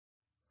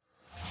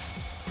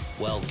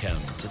Welcome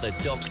to the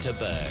Dr.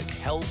 Berg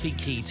Healthy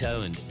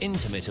Keto and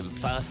Intermittent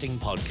Fasting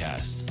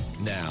Podcast.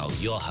 Now,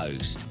 your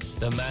host,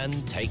 the man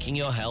taking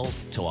your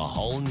health to a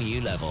whole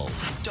new level,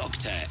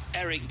 Dr.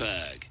 Eric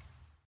Berg.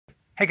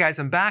 Hey guys,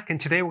 I'm back, and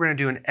today we're going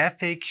to do an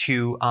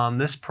FAQ on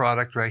this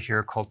product right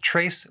here called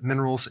Trace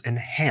Minerals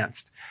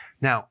Enhanced.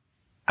 Now,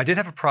 I did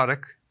have a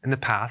product in the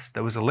past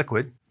that was a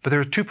liquid, but there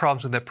are two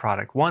problems with that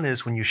product. One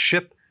is when you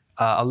ship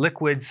a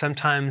liquid,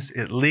 sometimes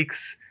it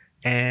leaks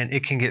and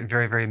it can get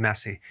very, very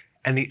messy.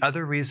 And the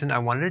other reason I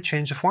wanted to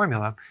change the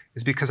formula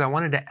is because I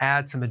wanted to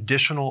add some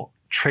additional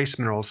trace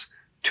minerals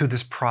to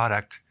this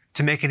product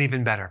to make it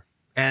even better.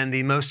 And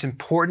the most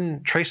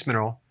important trace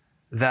mineral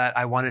that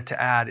I wanted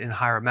to add in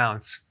higher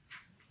amounts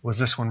was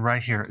this one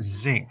right here,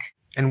 zinc.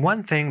 And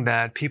one thing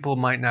that people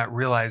might not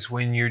realize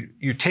when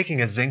you're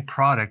taking a zinc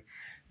product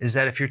is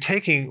that if you're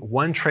taking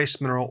one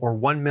trace mineral or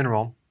one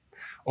mineral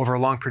over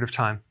a long period of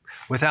time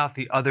without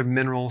the other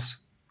minerals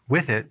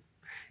with it,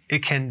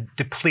 it can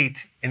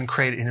deplete and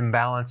create an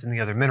imbalance in the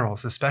other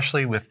minerals,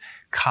 especially with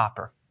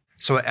copper.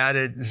 So I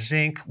added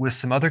zinc with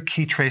some other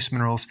key trace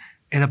minerals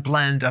in a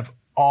blend of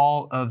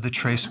all of the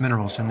trace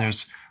minerals, and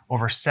there's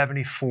over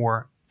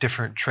 74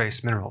 different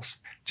trace minerals,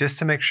 just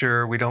to make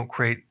sure we don't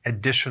create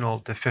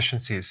additional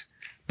deficiencies.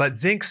 But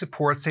zinc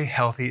supports a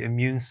healthy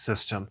immune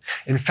system.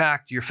 In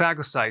fact, your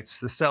phagocytes,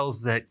 the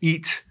cells that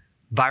eat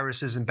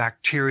viruses and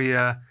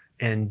bacteria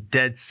and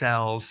dead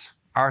cells,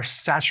 are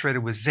saturated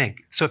with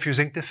zinc. So if you're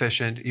zinc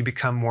deficient, you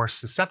become more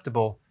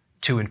susceptible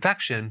to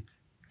infection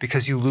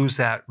because you lose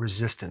that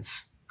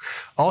resistance.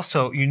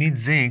 Also, you need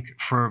zinc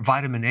for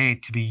vitamin A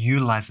to be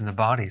utilized in the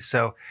body.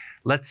 So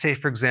let's say,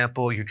 for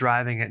example, you're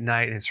driving at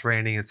night and it's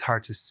raining, it's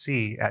hard to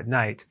see at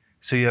night.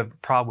 So you have a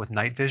problem with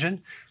night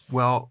vision.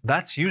 Well,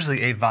 that's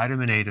usually a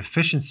vitamin A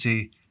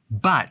deficiency,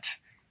 but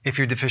if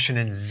you're deficient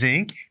in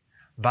zinc,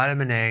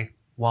 vitamin A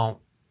won't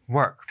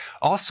work.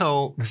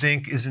 Also,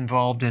 zinc is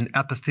involved in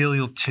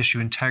epithelial tissue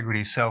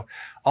integrity. So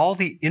all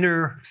the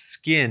inner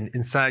skin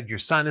inside your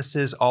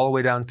sinuses, all the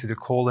way down to the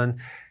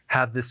colon,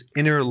 have this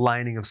inner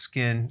lining of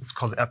skin. It's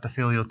called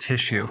epithelial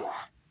tissue.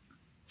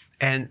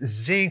 And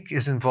zinc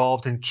is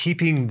involved in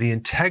keeping the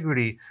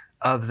integrity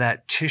of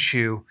that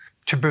tissue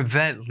to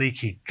prevent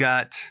leaky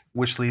gut,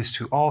 which leads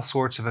to all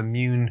sorts of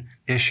immune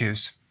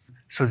issues.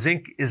 So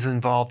zinc is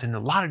involved in a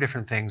lot of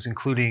different things,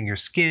 including your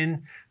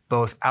skin,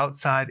 both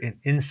outside and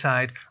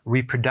inside,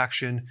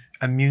 reproduction,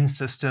 immune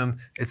system.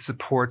 It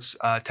supports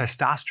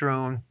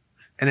testosterone,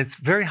 and it's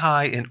very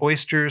high in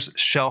oysters,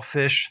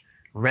 shellfish,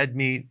 red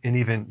meat, and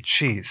even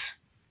cheese.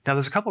 Now,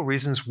 there's a couple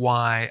reasons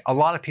why a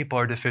lot of people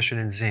are deficient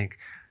in zinc.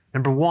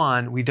 Number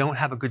one, we don't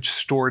have a good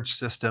storage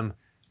system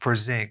for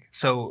zinc.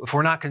 So if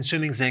we're not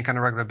consuming zinc on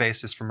a regular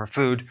basis from our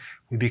food,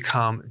 we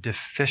become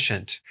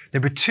deficient.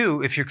 Number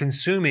two, if you're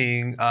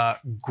consuming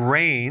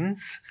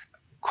grains,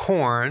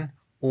 corn,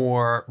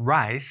 or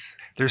rice,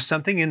 there's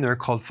something in there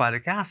called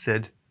phytic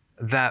acid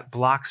that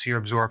blocks your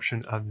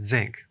absorption of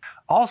zinc.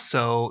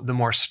 Also, the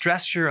more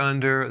stress you're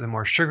under, the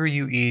more sugar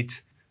you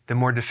eat, the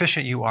more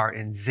deficient you are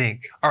in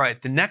zinc. All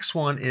right, the next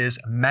one is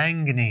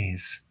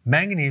manganese.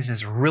 Manganese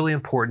is really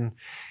important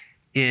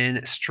in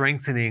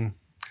strengthening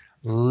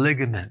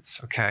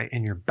ligaments, okay,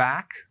 in your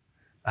back,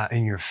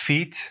 in your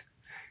feet.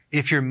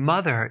 If your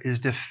mother is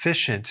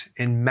deficient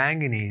in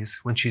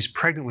manganese when she's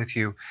pregnant with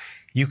you,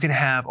 you can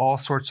have all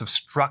sorts of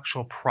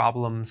structural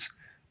problems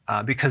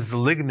because the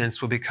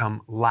ligaments will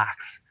become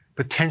lax.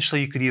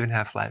 Potentially, you could even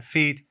have flat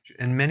feet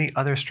and many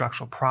other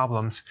structural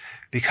problems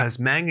because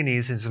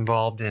manganese is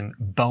involved in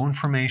bone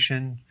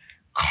formation,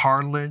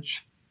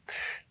 cartilage,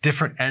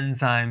 different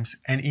enzymes,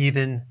 and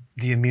even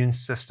the immune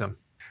system.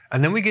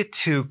 And then we get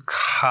to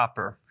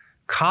copper.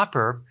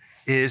 Copper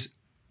is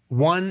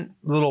one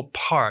little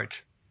part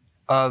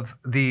of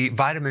the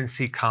vitamin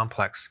C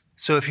complex.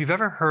 So if you've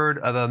ever heard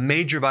of a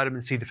major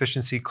vitamin C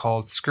deficiency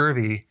called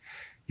scurvy,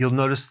 you'll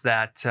notice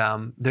that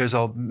there's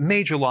a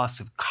major loss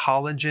of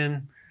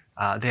collagen.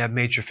 They have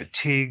major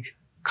fatigue.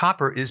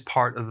 Copper is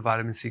part of the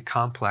vitamin C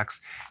complex,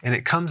 and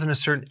it comes in a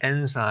certain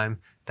enzyme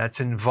that's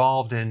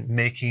involved in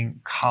making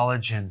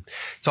collagen.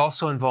 It's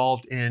also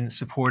involved in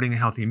supporting a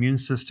healthy immune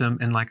system,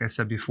 and like I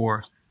said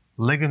before,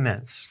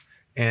 ligaments.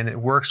 And it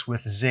works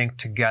with zinc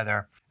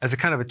together as a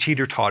kind of a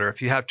teeter-totter.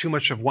 If you have too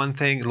much of one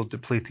thing, it'll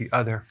deplete the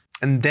other.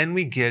 And then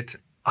we get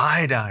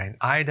iodine.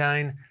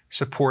 Iodine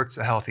supports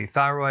a healthy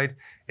thyroid.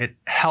 It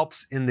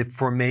helps in the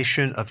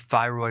formation of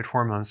thyroid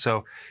hormones.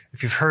 So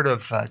if you've heard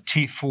of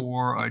T4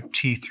 or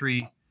T3,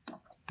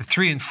 the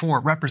 3 and 4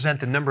 represent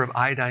the number of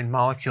iodine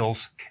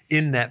molecules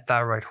in that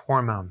thyroid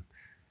hormone.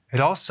 It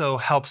also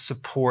helps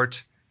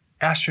support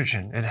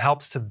estrogen. It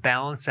helps to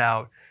balance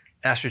out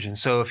estrogen.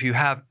 So if you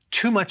have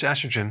too much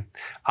estrogen,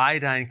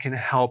 iodine can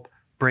help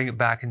bring it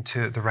back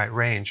into the right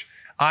range.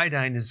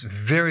 Iodine is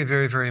very,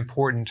 very, very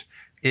important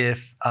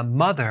if a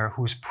mother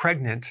who's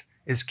pregnant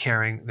is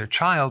carrying their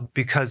child,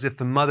 because if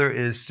the mother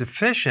is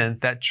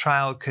deficient, that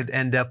child could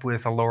end up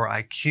with a lower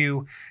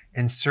IQ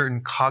and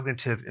certain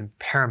cognitive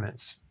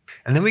impairments.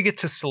 And then we get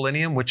to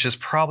selenium, which is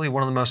probably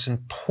one of the most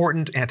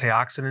important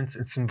antioxidants.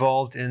 It's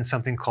involved in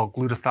something called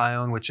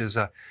glutathione, which is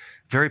a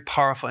very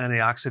powerful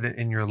antioxidant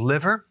in your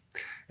liver.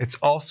 It's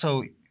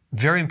also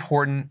very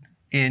important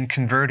in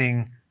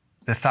converting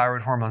the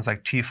thyroid hormones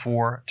like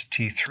T4 to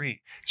T3.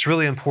 It's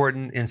really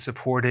important in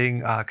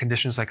supporting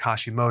conditions like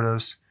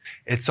Hashimoto's.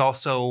 It's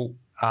also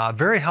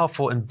very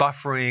helpful in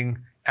buffering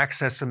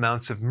excess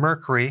amounts of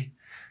mercury.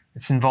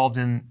 It's involved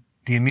in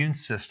the immune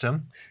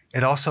system.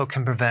 It also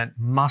can prevent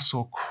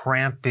muscle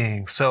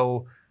cramping.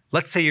 So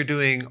let's say you're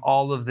doing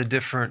all of the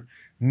different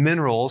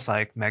minerals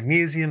like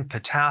magnesium,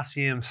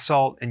 potassium,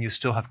 salt, and you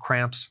still have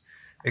cramps.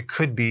 It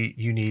could be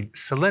you need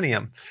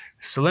selenium.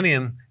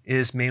 Selenium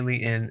is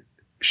mainly in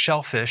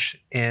shellfish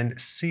and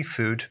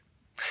seafood.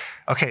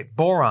 Okay,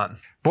 boron.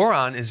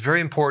 Boron is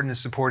very important in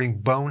supporting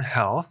bone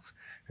health.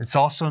 It's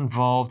also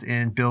involved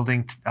in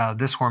building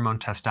this hormone,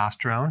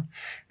 testosterone.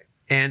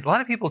 And a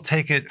lot of people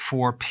take it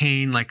for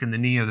pain, like in the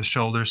knee or the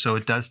shoulder, so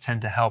it does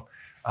tend to help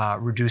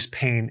reduce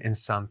pain in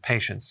some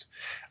patients.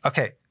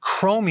 Okay,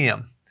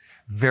 chromium,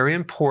 very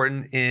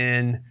important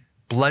in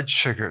blood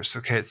sugars.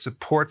 Okay, it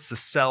supports the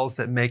cells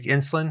that make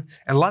insulin.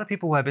 And a lot of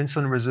people who have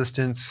insulin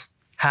resistance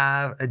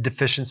have a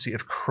deficiency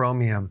of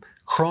chromium.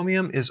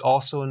 Chromium is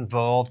also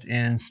involved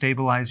in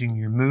stabilizing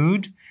your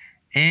mood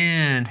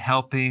and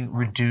helping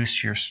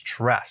reduce your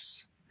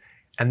stress.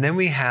 And then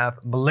we have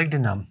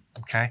molybdenum,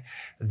 okay?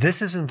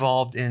 This is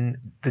involved in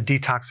the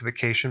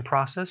detoxification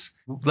process.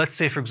 Let's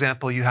say, for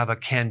example, you have a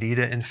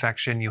candida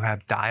infection, you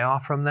have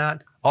die-off from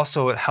that.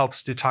 Also, it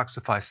helps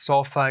detoxify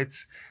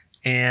sulfites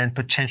and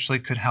potentially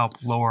could help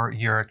lower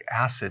uric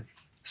acid.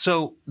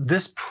 So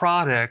this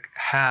product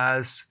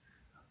has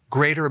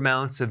greater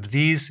amounts of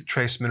these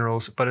trace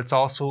minerals, but it's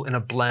also in a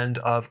blend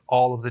of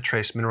all of the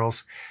trace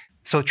minerals.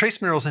 So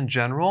trace minerals in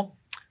general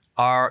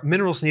are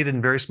minerals needed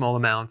in very small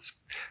amounts,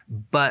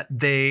 but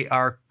they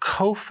are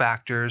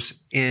cofactors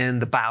in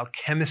the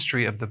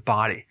biochemistry of the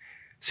body.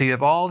 So you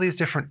have all these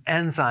different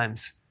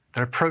enzymes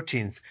that are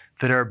proteins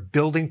that are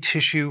building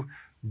tissue,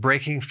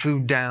 breaking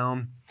food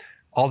down,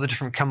 all the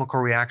different chemical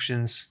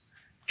reactions.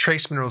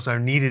 Trace minerals are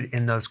needed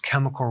in those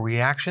chemical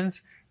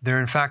reactions.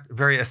 They're in fact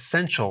very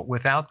essential.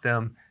 Without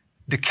them,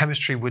 the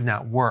chemistry would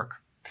not work.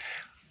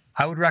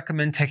 I would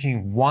recommend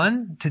taking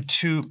 1 to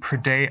 2 per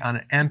day on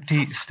an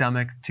empty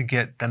stomach to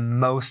get the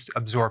most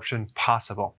absorption possible.